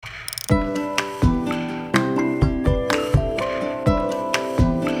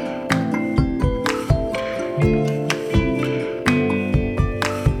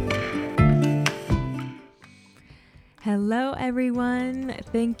everyone.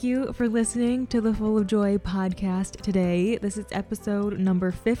 Thank you for listening to the Full of Joy podcast today. This is episode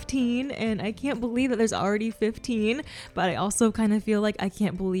number 15, and I can't believe that there's already 15, but I also kind of feel like I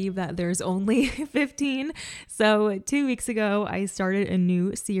can't believe that there's only 15. So 2 weeks ago, I started a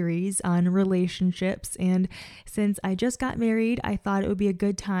new series on relationships, and since I just got married, I thought it would be a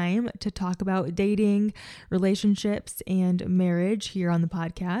good time to talk about dating, relationships, and marriage here on the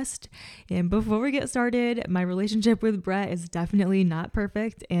podcast. And before we get started, my relationship with Brett is definitely not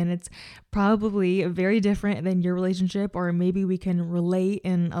perfect, and it's probably very different than your relationship, or maybe we can relate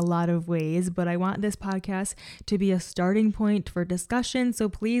in a lot of ways, but I want this podcast to be a starting point for discussion, so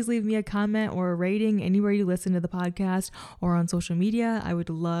please leave me a comment or a rating anywhere you listen to the podcast or on social media. I would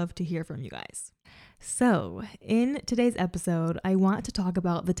love to hear from you guys. So, in today's episode, I want to talk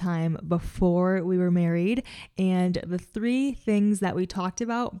about the time before we were married and the 3 things that we talked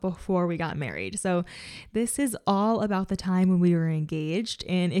about before we got married. So, this is all about the time when we were engaged.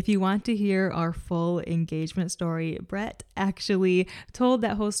 And if you want to hear our full engagement story, Brett actually told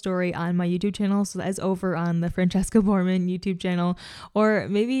that whole story on my YouTube channel. So, that is over on the Francesca Borman YouTube channel. Or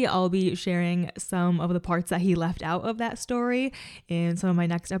maybe I'll be sharing some of the parts that he left out of that story in some of my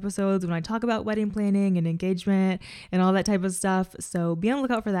next episodes when I talk about wedding planning and engagement and all that type of stuff. So be on the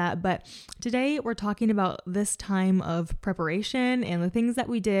lookout for that. But today we're talking about this time of preparation and the things that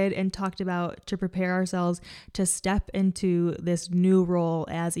we did and talked about to prepare ourselves to step into this new role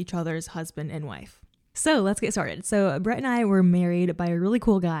as each other's husband and wife. So let's get started. So Brett and I were married by a really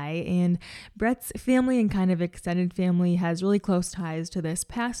cool guy, and Brett's family and kind of extended family has really close ties to this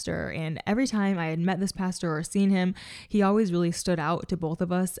pastor. And every time I had met this pastor or seen him, he always really stood out to both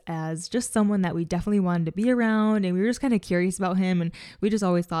of us as just someone that we definitely wanted to be around. And we were just kind of curious about him. And we just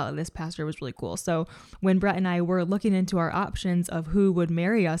always thought that this pastor was really cool. So when Brett and I were looking into our options of who would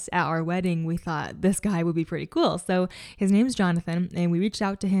marry us at our wedding, we thought this guy would be pretty cool. So his name's Jonathan, and we reached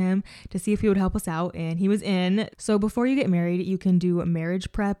out to him to see if he would help us out. And he was in. So before you get married, you can do a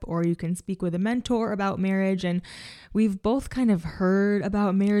marriage prep, or you can speak with a mentor about marriage. And we've both kind of heard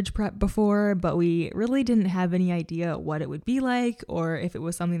about marriage prep before, but we really didn't have any idea what it would be like, or if it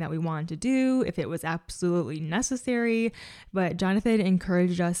was something that we wanted to do, if it was absolutely necessary. But Jonathan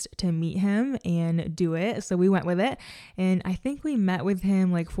encouraged us to meet him and do it. So we went with it. And I think we met with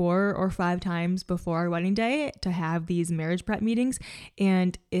him like 4 or 5 times before our wedding day to have these marriage prep meetings.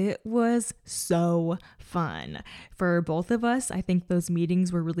 And it was so fun for both of us. I think those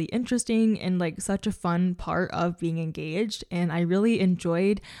meetings were really interesting and like such a fun part of being engaged. And I really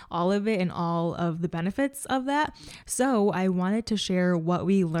enjoyed all of it and all of the benefits of that. So I wanted to share what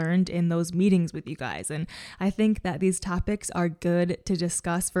we learned in those meetings with you guys. And I think that these topics are good to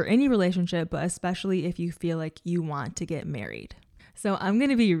discuss for any relationship, but especially if you feel like you want to get married. So I'm going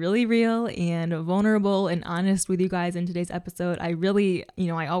to be really real and vulnerable and honest with you guys in today's episode. I really,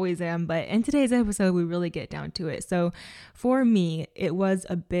 I always am, but in today's episode, we really get down to it. So for me, it was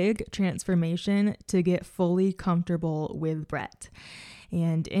a big transformation to get fully comfortable with Brett.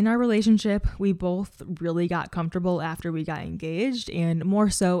 And in our relationship, we both really got comfortable after we got engaged, and more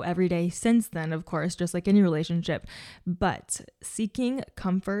so every day since then, of course, just like any relationship. But seeking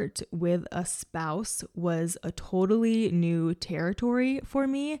comfort with a spouse was a totally new territory for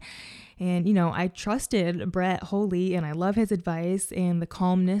me. And, I trusted Brett wholly, and I love his advice and the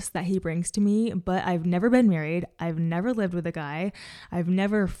calmness that he brings to me, but I've never been married. I've never lived with a guy. I've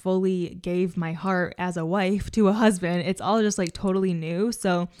never fully gave my heart as a wife to a husband. It's all just like totally new.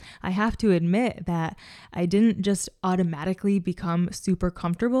 So I have to admit that I didn't just automatically become super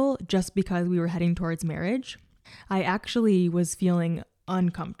comfortable just because we were heading towards marriage. I actually was feeling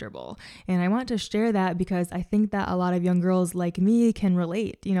uncomfortable. And I want to share that because I think that a lot of young girls like me can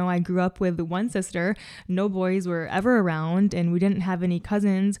relate. I grew up with one sister, no boys were ever around, and we didn't have any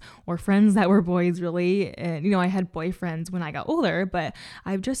cousins or friends that were boys really. And, I had boyfriends when I got older, but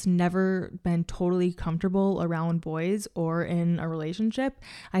I've just never been totally comfortable around boys or in a relationship.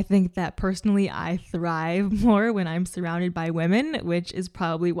 I think that personally I thrive more when I'm surrounded by women, which is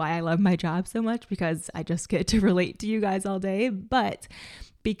probably why I love my job so much, because I just get to relate to you guys all day. But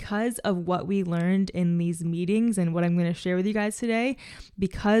because of what we learned in these meetings and what I'm going to share with you guys today,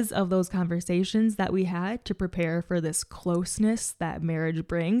 because of those conversations that we had to prepare for this closeness that marriage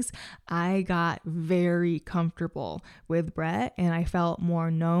brings, I got very comfortable with Brett and I felt more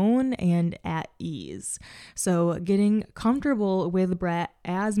known and at ease. So getting comfortable with Brett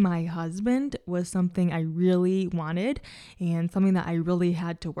as my husband was something I really wanted and something that I really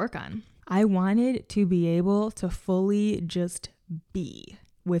had to work on. I wanted to be able to fully just be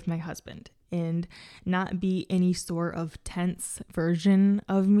with my husband and not be any sort of tense version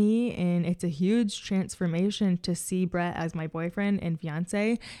of me. And it's a huge transformation to see Brett as my boyfriend and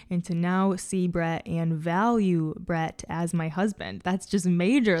fiance, and to now see Brett and value Brett as my husband. That's just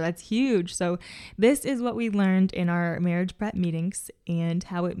major. That's huge. So this is what we learned in our marriage prep meetings, and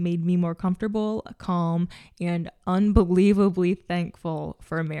how it made me more comfortable, calm, and unbelievably thankful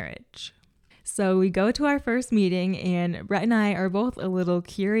for marriage. So we go to our first meeting, and Brett and I are both a little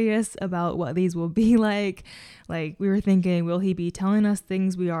curious about what these will be like. Like, we were thinking, will he be telling us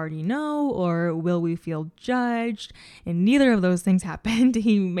things we already know, or will we feel judged? And neither of those things happened.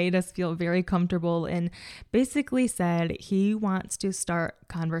 He made us feel very comfortable and basically said he wants to start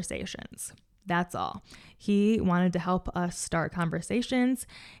conversations. That's all. He wanted to help us start conversations.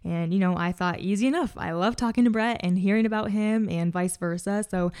 And, I thought, easy enough. I love talking to Brett and hearing about him, and vice versa.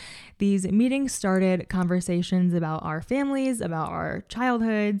 So these meetings started conversations about our families, about our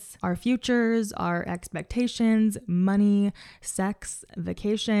childhoods, our futures, our expectations, money, sex,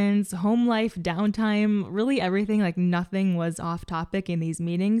 vacations, home life, downtime, really everything. Like, nothing was off topic in these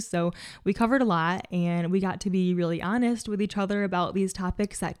meetings. So we covered a lot, and we got to be really honest with each other about these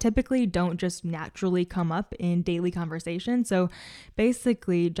topics that typically don't just naturally come up in daily conversation. So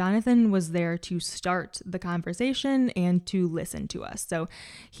basically, Jonathan was there to start the conversation and to listen to us. So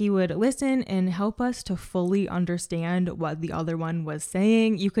he would listen and help us to fully understand what the other one was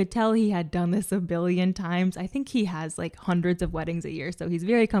saying. You could tell he had done this a billion times. I think he has like hundreds of weddings a year, so he's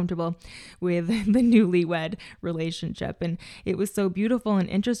very comfortable with the newlywed relationship. And it was so beautiful and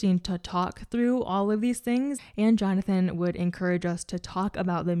interesting to talk through all of these things. And Jonathan would encourage us to talk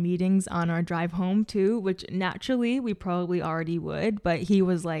about the meetings on our drive home too, which naturally we probably already would, but he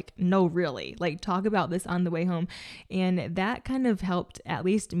was like, no, really, like, talk about this on the way home. And that kind of helped at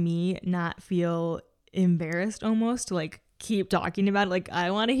least me not feel embarrassed almost to like keep talking about it. Like, I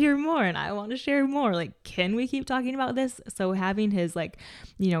want to hear more and I want to share more. Like, can we keep talking about this? So having his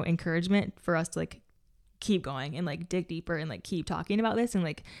encouragement for us to like keep going and like dig deeper and like keep talking about this and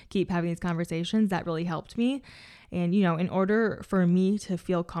like keep having these conversations, that really helped me. And, in order for me to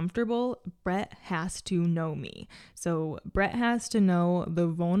feel comfortable, Brett has to know me. So Brett has to know the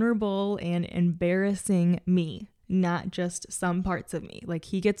vulnerable and embarrassing me, not just some parts of me. Like,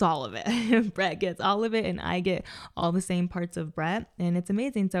 he gets all of it. Brett gets all of it, and I get all the same parts of Brett, and it's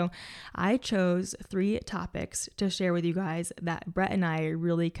amazing. So I chose 3 topics to share with you guys that Brett and I are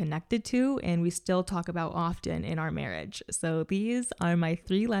really connected to, and we still talk about often in our marriage. So these are my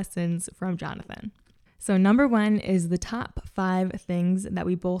 3 lessons from Jonathan. So number 1 is the top 5 things that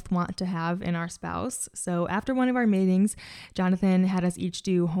we both want to have in our spouse. So after one of our meetings, Jonathan had us each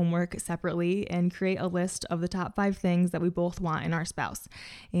do homework separately and create a list of the top 5 things that we both want in our spouse.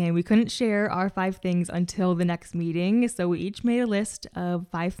 And we couldn't share our 5 things until the next meeting. So we each made a list of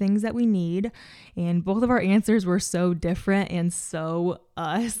 5 things that we need. And both of our answers were so different and so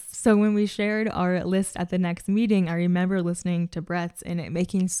us. So when we shared our list at the next meeting, I remember listening to Brett's and it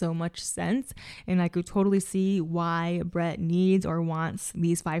making so much sense. And I could totally see why Brett needs or wants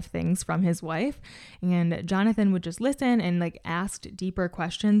these 5 things from his wife. And Jonathan would just listen and like asked deeper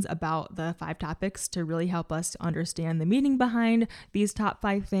questions about the 5 topics to really help us to understand the meaning behind these top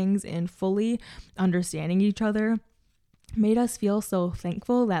 5 things and fully understanding each other. Made us feel so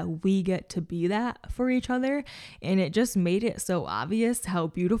thankful that we get to be that for each other. And it just made it so obvious how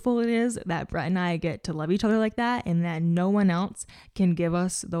beautiful it is that Brett and I get to love each other like that, and that no one else can give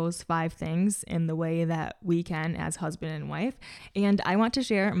us those 5 things in the way that we can as husband and wife. And I want to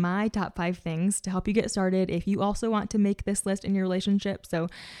share my top 5 things to help you get started if you also want to make this list in your relationship. So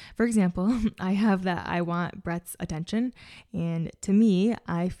for example, I have that I want Brett's attention. And to me,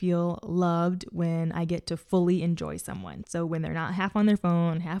 I feel loved when I get to fully enjoy someone. So when they're not half on their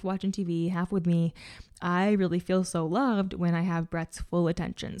phone, half watching TV, half with me, I really feel so loved when I have Brett's full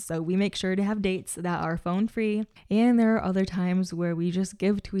attention. So we make sure to have dates that are phone free. And there are other times where we just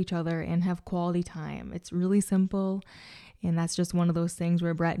give to each other and have quality time. It's really simple. And that's just one of those things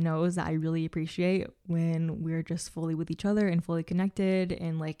where Brett knows that I really appreciate when we're just fully with each other and fully connected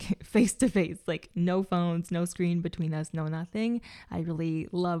and like face to face, like no phones, no screen between us, no nothing. I really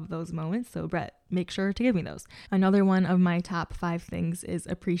love those moments. So Brett, make sure to give me those. Another one of my top 5 things is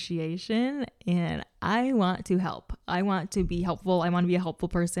appreciation. And I want to help. I want to be helpful. I want to be a helpful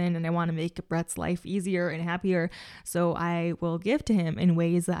person, and I want to make Brett's life easier and happier. So I will give to him in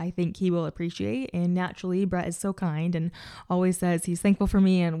ways that I think he will appreciate. And naturally, Brett is so kind and always says he's thankful for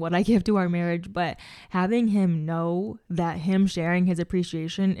me and what I give to our marriage. But having him know that him sharing his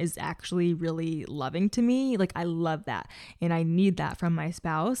appreciation is actually really loving to me, like I love that. And I need that from my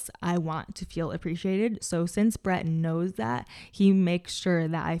spouse. I want to feel appreciated. So since Brett knows that, he makes sure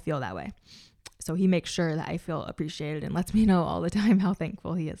that I feel that way. So he makes sure that I feel appreciated and lets me know all the time how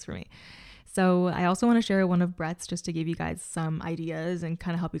thankful he is for me. So I also want to share one of Brett's just to give you guys some ideas and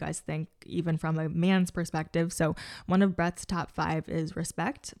kind of help you guys think even from a man's perspective. So one of Brett's top 5 is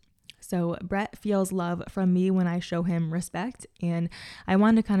respect. So Brett feels love from me when I show him respect, and I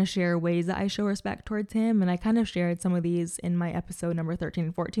wanted to kind of share ways that I show respect towards him, and I kind of shared some of these in my episode number 13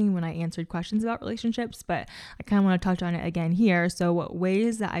 and 14 when I answered questions about relationships, but I kind of want to touch on it again here. So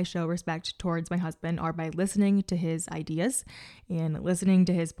ways that I show respect towards my husband are by listening to his ideas and listening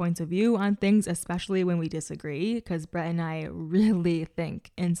to his points of view on things, especially when we disagree, because Brett and I really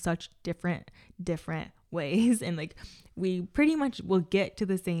think in such different ways, and like we pretty much will get to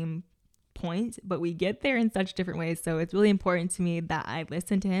the same point, but we get there in such different ways. So it's really important to me that I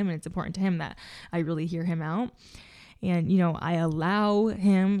listen to him, and it's important to him that I really hear him out. And, I allow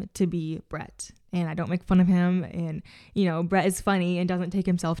him to be Brett, and I don't make fun of him. And, Brett is funny and doesn't take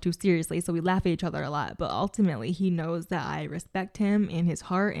himself too seriously, so we laugh at each other a lot. But ultimately, he knows that I respect him in his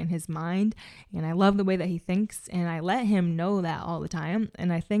heart and his mind, and I love the way that he thinks, and I let him know that all the time.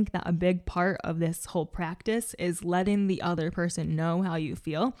 And I think that a big part of this whole practice is letting the other person know how you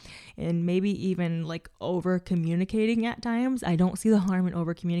feel, and maybe even like over communicating at times. I don't see the harm in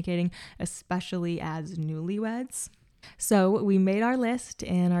over communicating, especially as newlyweds. So we made our list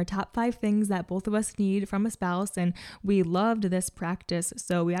and our top 5 things that both of us need from a spouse, and we loved this practice.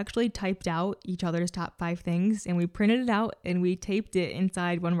 So we actually typed out each other's top 5 things, and we printed it out and we taped it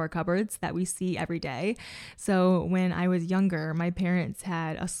inside one of our cupboards that we see every day. So when I was younger, my parents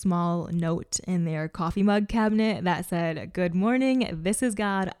had a small note in their coffee mug cabinet that said, "Good morning, this is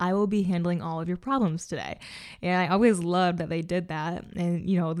God. I will be handling all of your problems today." And I always loved that they did that. And,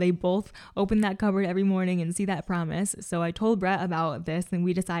 they both open that cupboard every morning and see that promise. So I told Brett about this, and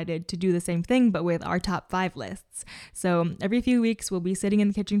we decided to do the same thing, but with our top 5 lists. So every few weeks, we'll be sitting in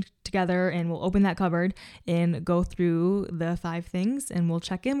the kitchen together, and we'll open that cupboard and go through the 5 things, and we'll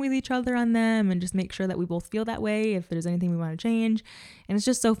check in with each other on them and just make sure that we both feel that way if there's anything we want to change. And it's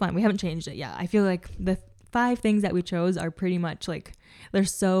just so fun. We haven't changed it yet. I feel like the 5 things that we chose are pretty much like, they're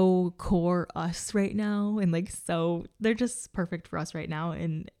so core us right now, and like, so they're just perfect for us right now.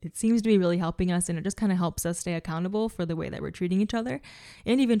 And it seems to be really helping us, and it just kind of helps us stay accountable for the way that we're treating each other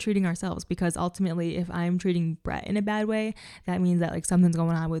and even treating ourselves, because ultimately if I'm treating Brett in a bad way, that means that like something's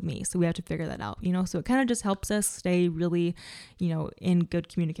going on with me. So we have to figure that out, so it kind of just helps us stay really, in good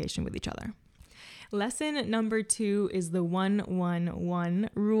communication with each other. Lesson number 2 is the 1-1-1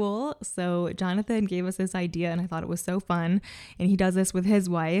 rule. So Jonathan gave us this idea, and I thought it was so fun. And he does this with his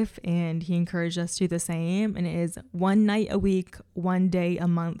wife, and he encouraged us to do the same. And it is 1 night a week, 1 day a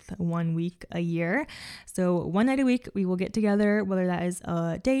month, 1 week a year. So 1 night a week, we will get together, whether that is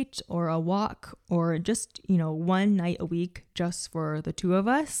a date or a walk or just, 1 night a week, just for the 2 of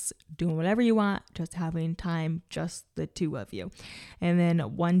us, doing whatever you want, just having time, just the 2 of you. And then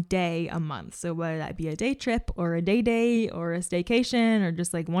 1 day a month. So whether that be a day trip or a day or a staycation or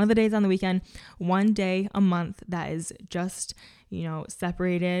just like one of the days on the weekend, 1 day a month that is just,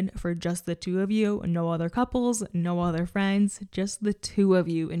 separated for just the 2 of you, no other couples, no other friends, just the 2 of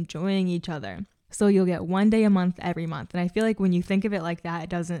you enjoying each other. So you'll get 1 day a month every month. And I feel like when you think of it like that, it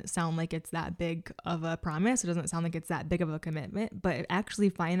doesn't sound like it's that big of a promise. It doesn't sound like it's that big of a commitment, but actually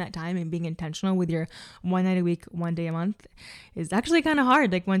finding that time and being intentional with your 1 night a week, 1 day a month is actually kind of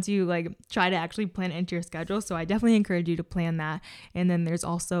hard. Like once you try to actually plan it into your schedule. So I definitely encourage you to plan that. And then there's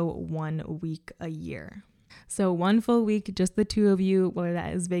also 1 week a year. So 1 full week, just the 2 of you, whether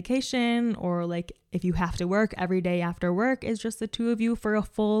that is vacation or like if you have to work every day after work, is just the 2 of you for a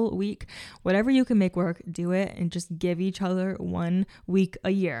full week. Whatever you can make work, do it, and just give each other 1 week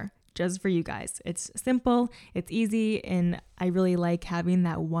a year just for you guys. It's simple, it's easy, and I really like having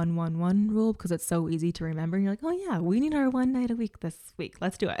that 1-1-1 rule because it's so easy to remember. And you're like, oh yeah, we need our 1 night a week this week.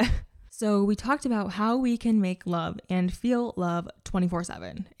 Let's do it. So we talked about how we can make love and feel love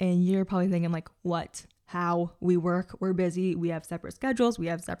 24/7. And you're probably thinking like, what? How? We work, we're busy, we have separate schedules, we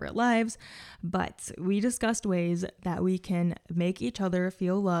have separate lives, but we discussed ways that we can make each other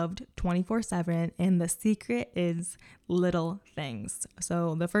feel loved 24/7, and the secret is little things.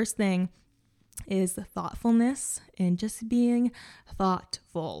 So the first thing is thoughtfulness and just being thoughtful.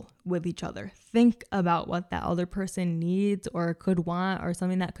 thoughtful with each other. Think about what that other person needs or could want, or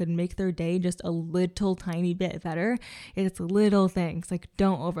something that could make their day just a little tiny bit better. It's little things, like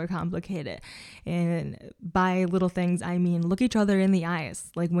don't overcomplicate it. And by little things, I mean look each other in the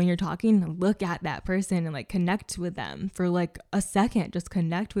eyes. Like when you're talking, look at that person and like connect with them for like a second. Just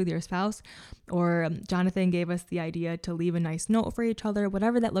connect with your spouse. Or Jonathan gave us the idea to leave a nice note for each other,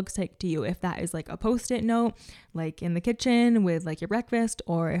 whatever that looks like to you. If that is like a post-it note, like in the kitchen with like your breakfast,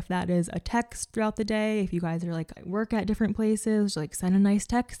 or if that is a text throughout the day, if you guys are like work at different places, like send a nice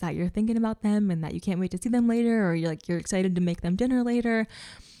text that you're thinking about them and that you can't wait to see them later, or you're excited to make them dinner later.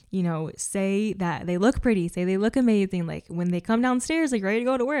 You know, say that they look pretty, say they look amazing. Like when they come downstairs, like ready to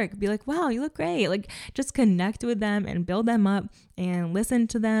go to work, be like, wow, you look great. Like just connect with them and build them up and listen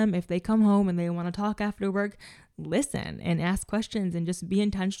to them. If they come home and they want to talk after work, listen and ask questions and just be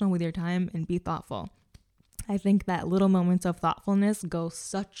intentional with your time and be thoughtful. I think that little moments of thoughtfulness go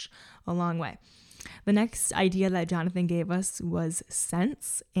such a long way. The next idea that Jonathan gave us was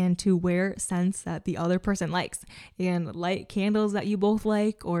scents, and to wear scents that the other person likes, and light candles that you both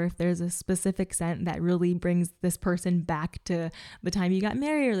like, or if there's a specific scent that really brings this person back to the time you got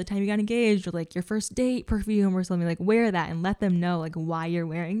married or the time you got engaged, or like your first date perfume or something, like wear that and let them know like why you're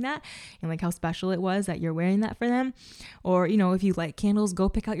wearing that and like how special it was that you're wearing that for them. Or, you know, if you like candles, go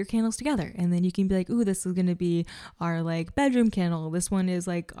pick out your candles together, and then you can be like, ooh, this is going to be our like bedroom candle. This one is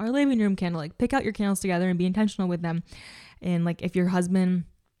like our living room candle. Like pick out your candles together and be intentional with them. And like if your husband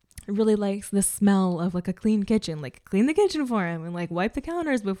really likes the smell of like a clean kitchen, like clean the kitchen for him and like wipe the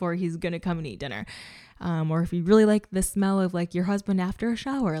counters before he's gonna come and eat dinner. Or if you really like the smell of like your husband after a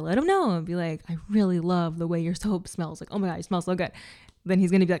shower, let him know and be like, I really love the way your soap smells. Like, oh my God, you smell so good. Then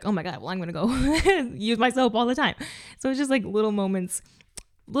he's gonna be like, oh my God, well, I'm gonna go use my soap all the time. So it's just like little moments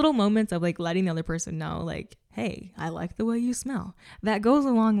of like letting the other person know like, hey, I like the way you smell. That goes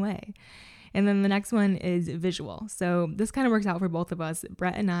a long way. And then the next one is visual. So this kind of works out for both of us.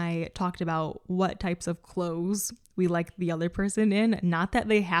 Brett and I talked about what types of clothes we like the other person in. Not that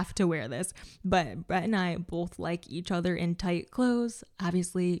they have to wear this, but Brett and I both like each other in tight clothes.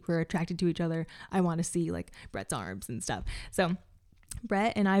 Obviously, we're attracted to each other. I want to see like Brett's arms and stuff. So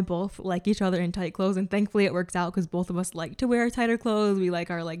Brett and I both like each other in tight clothes, and thankfully it works out because both of us like to wear tighter clothes. We like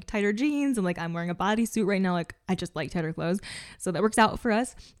our like tighter jeans, and like I'm wearing a bodysuit right now. Like I just like tighter clothes, so that works out for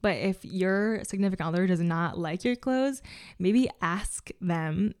us. But if your significant other does not like your clothes, maybe ask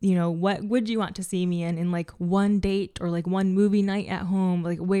them, you know, what would you want to see me in like one date or like one movie night at home?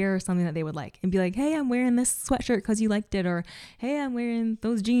 Like wear something that they would like and be like, hey, I'm wearing this sweatshirt because you liked it, or hey, I'm wearing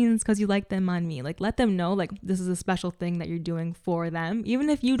those jeans because you like them on me. Like let them know like this is a special thing that you're doing for them, even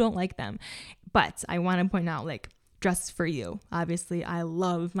if you don't like them. But I want to point out, like, dress for you. Obviously, I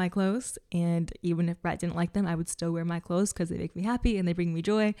love my clothes, and even if Brett didn't like them, I would still wear my clothes because they make me happy and they bring me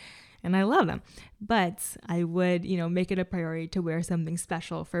joy, and I love them. But I would, you know, make it a priority to wear something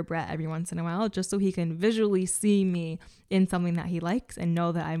special for Brett every once in a while, just so he can visually see me in something that he likes and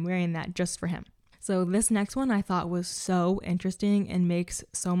know that I'm wearing that just for him. So this next one I thought was so interesting and makes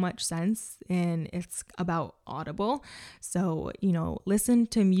so much sense, and it's about Audible. So, you know, listen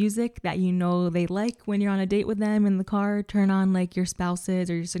to music that you know they like when you're on a date with them in the car. Turn on like your spouse's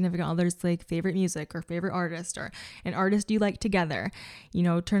or your significant other's like favorite music or favorite artist or an artist you like together. You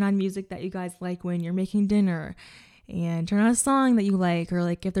know, turn on music that you guys like when you're making dinner. And turn on a song that you like, or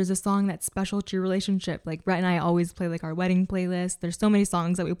like if there's a song that's special to your relationship. Like Brett and I always play like our wedding playlist. There's so many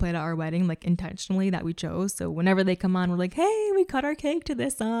songs that we played at our wedding, like intentionally, that we chose. So whenever they come on, we're like, hey, we cut our cake to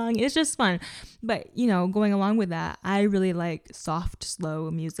this song. It's just fun. But, you know, going along with that, I really like soft,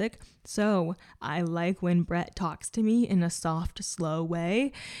 slow music. So I like when Brett talks to me in a soft, slow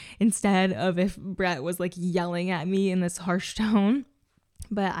way, instead of if Brett was like yelling at me in this harsh tone.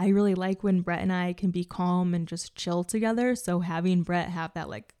 But I really like when Brett and I can be calm and just chill together. So having Brett have that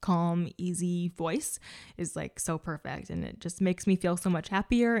like calm, easy voice is like so perfect. And it just makes me feel so much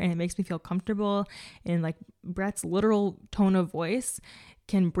happier, and it makes me feel comfortable. And like Brett's literal tone of voice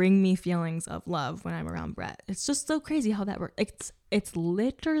can bring me feelings of love when I'm around Brett. It's just so crazy how that works. It's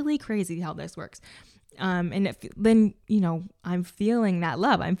literally crazy how this works. And then, you know, I'm feeling that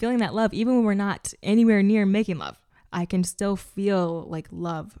love. Even when we're not anywhere near making love. I can still feel like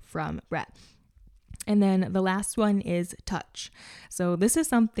love from Brett. And then the last one is touch. So this is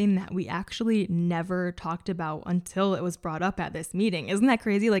something that we actually never talked about until it was brought up at this meeting. Isn't that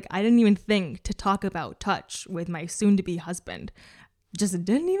crazy? Like I didn't even think to talk about touch with my soon-to-be husband. just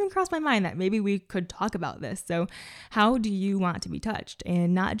didn't even cross my mind that maybe we could talk about this. So how do you want to be touched?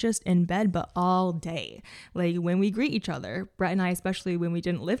 And not just in bed, but all day. Like when we greet each other, Brett and I, especially when we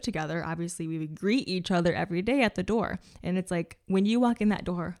didn't live together, obviously we would greet each other every day at the door. And it's like, when you walk in that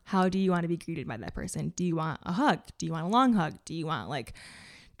door, how do you want to be greeted by that person? Do you want a hug? Do you want a long hug? Do you want like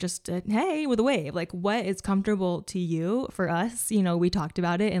just a hey with a wave? Like what is comfortable to you? For us, we talked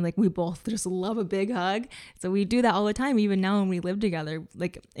about it and like we both just love a big hug. So we do that all the time. Even now when we live together,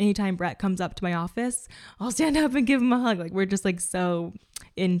 like anytime Brett comes up to my office, I'll stand up and give him a hug. Like we're just like so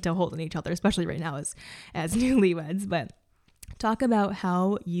into holding each other, especially right now as newlyweds. But talk about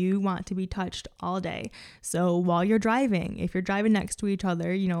how you want to be touched all day. So while you're driving, if you're driving next to each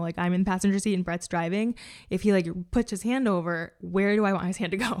other, like I'm in the passenger seat and Brett's driving, if he like puts his hand over, where do I want his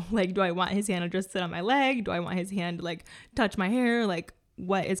hand to go? Like, do I want his hand to just sit on my leg? Do I want his hand to like touch my hair? Like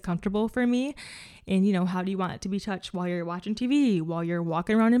what is comfortable for me? And how do you want it to be touched while you're watching TV, while you're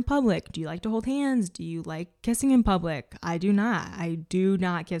walking around in public? Do you like to hold hands? Do you like kissing in public? I do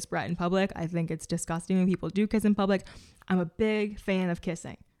not kiss Brett in public. I think it's disgusting when people do kiss in public. I'm a big fan of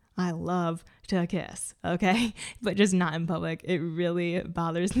kissing. I love to kiss, okay? But just not in public. It really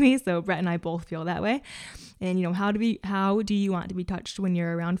bothers me. So Brett and I both feel that way. And how do you want to be touched when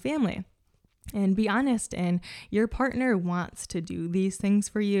you're around family? And be honest, and your partner wants to do these things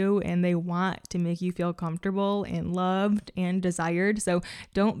for you, and they want to make you feel comfortable and loved and desired. So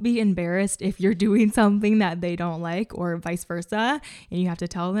don't be embarrassed if you're doing something that they don't like, or vice versa, and you have to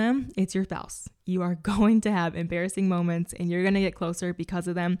tell them. It's your spouse. You are going to have embarrassing moments and you're going to get closer because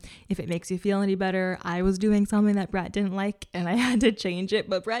of them. If it makes you feel any better, I was doing something that Brett didn't like and I had to change it,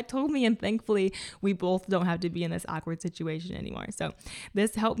 but Brett told me, and thankfully we both don't have to be in this awkward situation anymore. So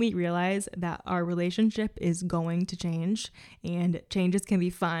this helped me realize that our relationship is going to change, and changes can be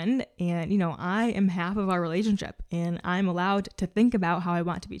fun. And I am half of our relationship, and I'm allowed to think about how I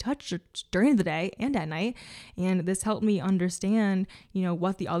want to be touched during the day and at night. And this helped me understand,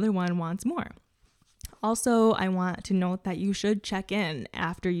 what the other one wants more. Also, I want to note that you should check in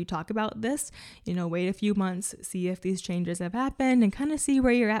after you talk about this, wait a few months, see if these changes have happened, and kind of see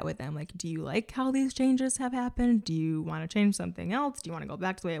where you're at with them. Like, do you like how these changes have happened? Do you want to change something else? Do you want to go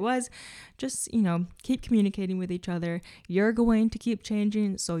back to the way it was? Just, keep communicating with each other. You're going to keep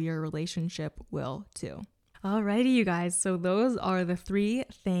changing, so your relationship will too. Alrighty, you guys. So those are the 3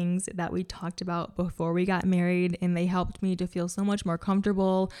 things that we talked about before we got married, and they helped me to feel so much more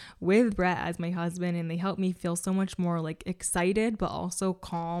comfortable with Brett as my husband, and they helped me feel so much more like excited, but also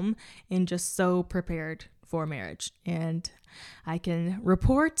calm and just so prepared for marriage. And I can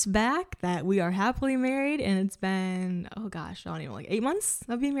report back that we are happily married, and it's been, like 8 months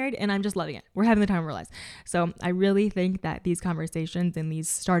of being married, and I'm just loving it. We're having the time of our lives. So I really think that these conversations and these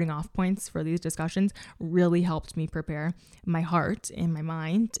starting off points for these discussions really helped me prepare my heart and my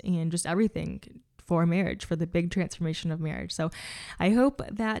mind and just everything for marriage, for the big transformation of marriage. So I hope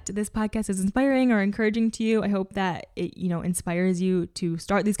that this podcast is inspiring or encouraging to you. I hope that it, inspires you to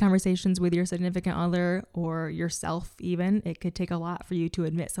start these conversations with your significant other or yourself even. It could take a lot for you to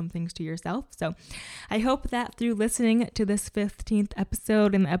admit some things to yourself. So I hope that through listening to this 15th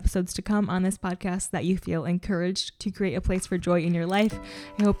episode and the episodes to come on this podcast, that you feel encouraged to create a place for joy in your life.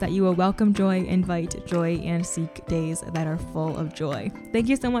 I hope that you will welcome joy, invite joy, and seek days that are full of joy. Thank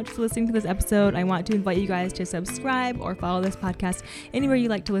you so much for listening to this episode. I want to invite you guys to subscribe or follow this podcast anywhere you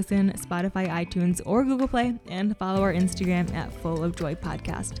like to listen, Spotify, iTunes, or Google Play, and follow our Instagram at Full of Joy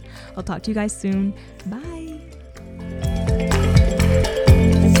Podcast. I'll talk to you guys soon. Bye.